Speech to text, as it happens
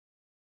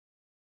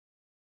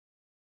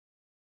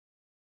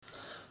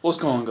What's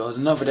going on, guys?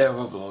 Another day of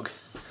a vlog.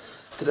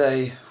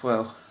 Today,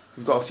 well,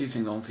 we've got a few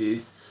things on for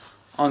you.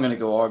 I'm going to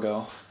go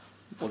Argyle,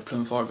 or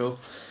Plymouth Argyle,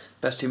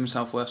 best team in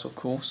South West, of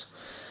course.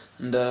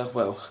 And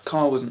well,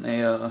 Kyle wasn't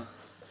a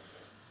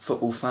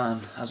football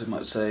fan, as we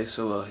might say,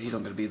 so he's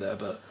not going to be there.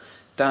 But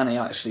Danny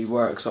actually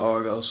works at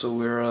Argyle, so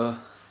I'm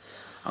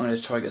going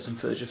to try to get some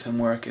footage of him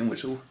working,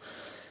 which will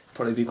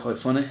probably be quite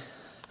funny.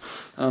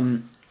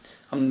 I'm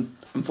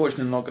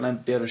unfortunately not going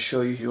to be able to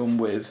show you who I'm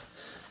with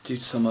due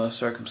to some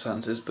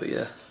circumstances, but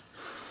yeah,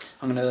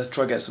 I'm going to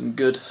try to get some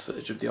good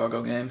footage of the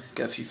Argyle game,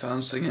 get a few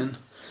fans singing,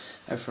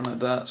 everything like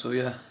that, so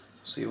yeah,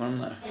 see you when I'm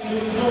there.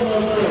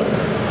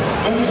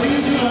 And we see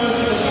you tonight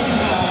in the second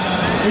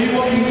half. We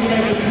want you to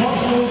make as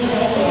much noise as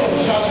possible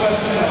to South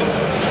West tonight.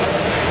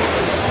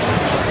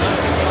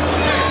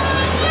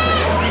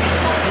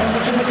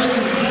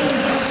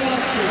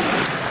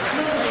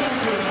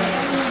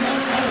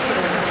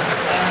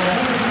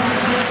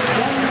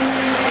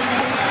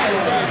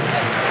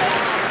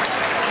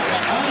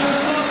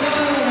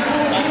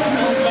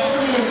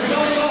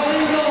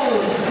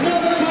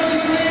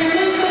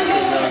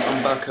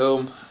 Back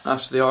home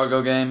after the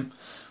Argyle game.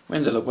 We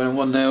ended up winning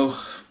 1-0.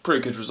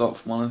 Pretty good result,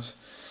 if I'm honest.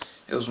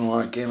 It was an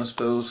alright game, I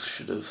suppose.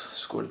 Should have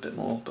scored a bit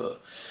more,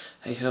 but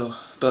hey ho.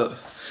 But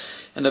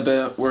in a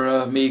bit,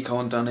 we're me,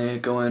 Colin, down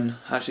here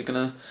actually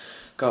gonna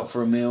go out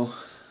for a meal.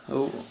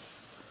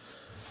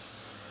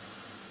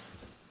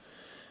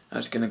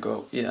 Actually gonna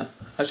go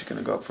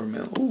out for a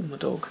meal. Oh, my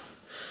dog.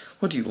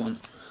 What do you want?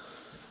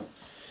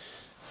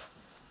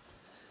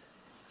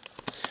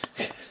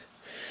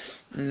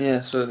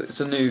 Yeah, so it's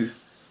a new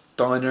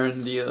diner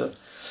in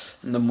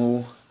the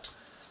mall.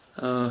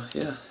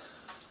 Yeah,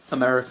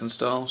 American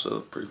style,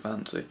 so pretty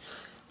fancy.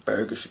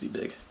 Burgers should be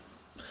big.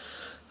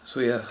 So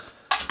yeah,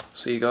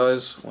 see you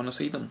guys when I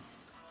see them.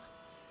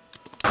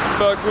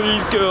 Back with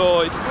these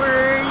guys.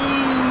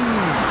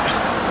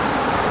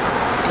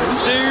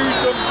 Do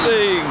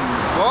something.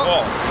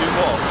 What? Do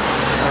what?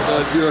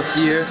 You're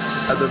here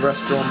at the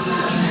restaurant.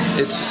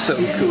 It's so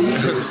cool,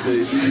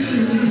 seriously.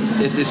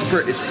 It's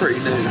pretty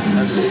new,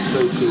 and it's so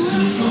cool.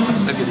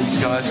 Look at these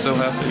guys, so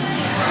happy.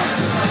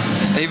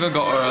 They even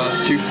got a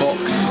jukebox.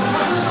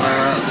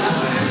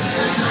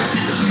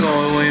 This is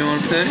all the way you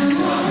want to pick.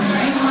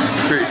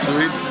 Pretty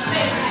sweet.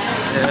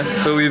 Yeah.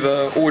 So we've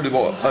ordered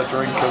a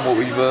drink and what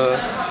we've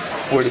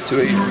ordered to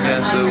eat.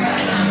 Yeah. So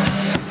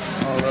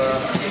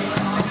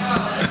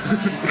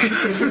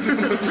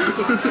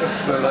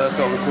I'll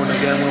start recording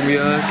again when we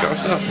get our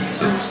stuff.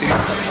 So see, I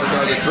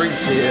got the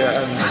drinks here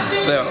and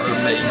they are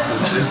amazing.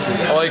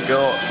 I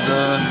got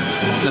the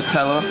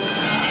Nutella,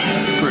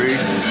 pretty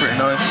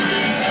nice.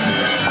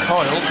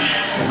 Kyle,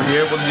 over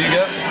here, what did you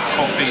get?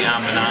 Coffee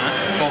and banana.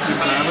 Coffee,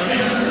 banana.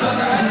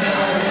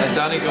 And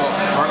Danny I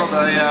got the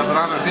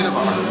banana and peanut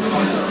butter.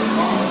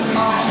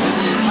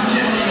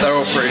 They're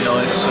all pretty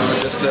nice, so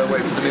we're just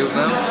waiting for the meals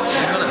now.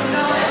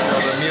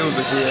 The meals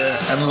are here,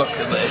 and look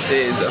at this,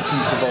 it is a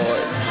piece of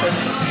art.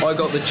 I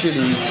got the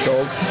chili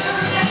dog,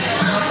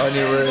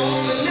 onion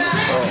rings,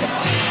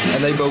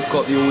 and they both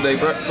got the all-day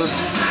breakfast.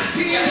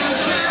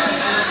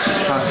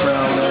 Hash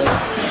brown there.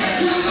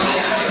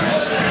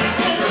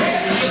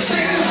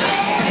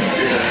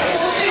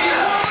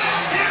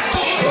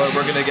 Alright,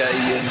 we're gonna get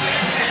eating.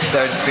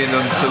 They're just being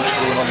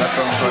unsociable on their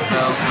phones right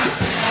now.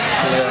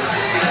 So yeah,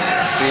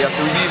 see you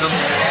after we eat them.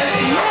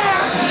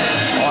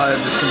 I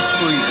have just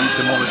completely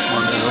demolished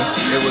my meal.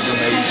 It was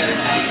amazing.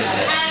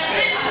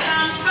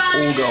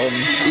 All gone.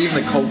 Even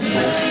the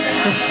coleslaw.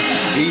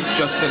 He's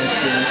just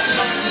finished his.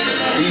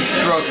 He's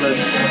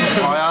struggling.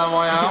 I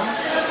am.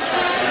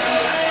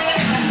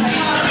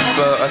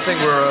 But I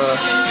think we're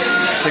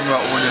thinking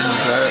about ordering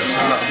dessert,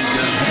 so that'll be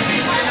good.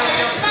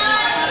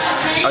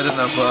 I don't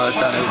know if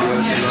Dan will be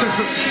able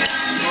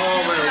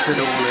to fit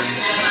it all in.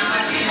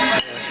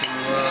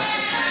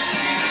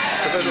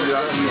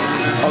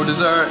 Oh,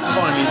 dessert,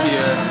 finally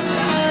here.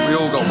 We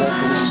all got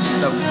waffles.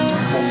 No,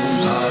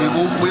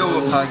 waffles. We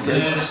all got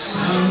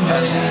pancakes.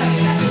 And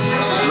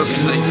look at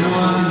these.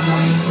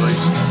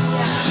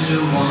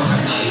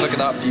 Look at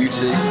that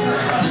beauty.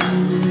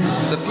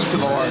 The piece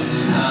of art.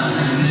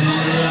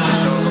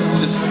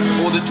 Just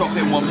all the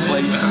chocolate in one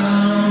place.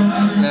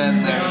 Then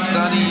there's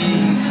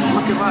Danny's.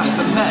 Look at that, it's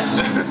a mess.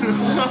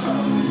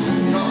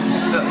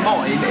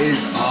 Mine is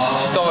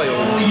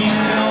styled.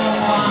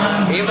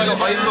 I even got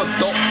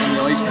dots on the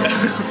ice cream.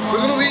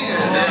 We're gonna eat it.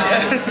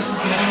 Yeah.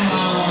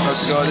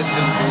 Okay, guys, this is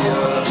gonna be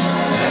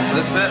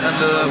this bit, and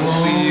we'll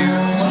see you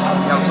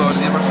outside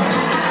in the restaurant.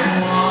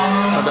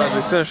 Okay,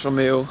 we finished our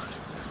meal.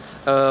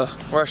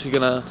 We're actually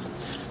gonna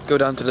go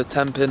down to the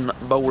 10-pin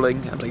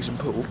bowling and play some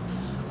pool.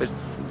 Which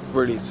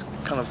really is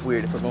kind of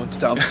weird if we're going to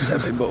down to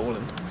 10-pin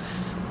bowling.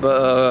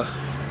 But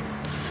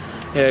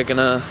yeah,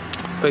 gonna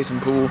play some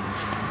pool.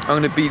 I'm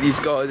gonna beat these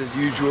guys as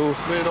usual.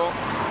 We're not.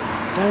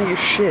 Danny, you're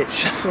shit.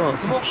 Shut up.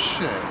 I'm not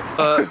shit.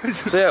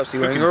 So yeah, I'll see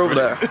you when you're over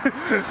there.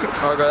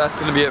 Alright guys, that's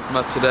gonna be it from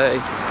us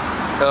today.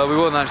 We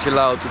wasn't actually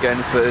allowed to get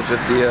any footage of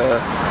the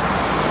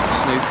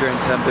snooker and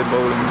 10-pin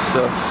bowling and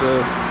stuff,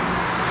 so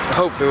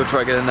hopefully we'll try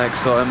to get it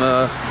next time.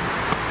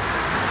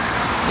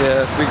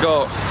 Yeah,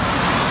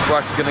 we're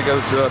actually gonna go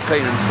to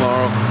painting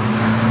tomorrow.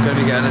 Gonna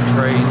be getting a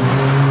train.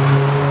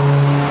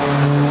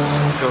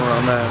 Just go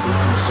around there and do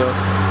some stuff.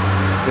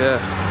 Yeah.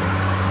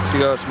 See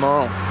you guys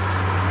tomorrow.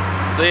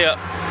 See ya.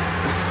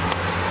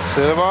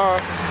 See you tomorrow.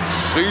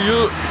 See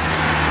you.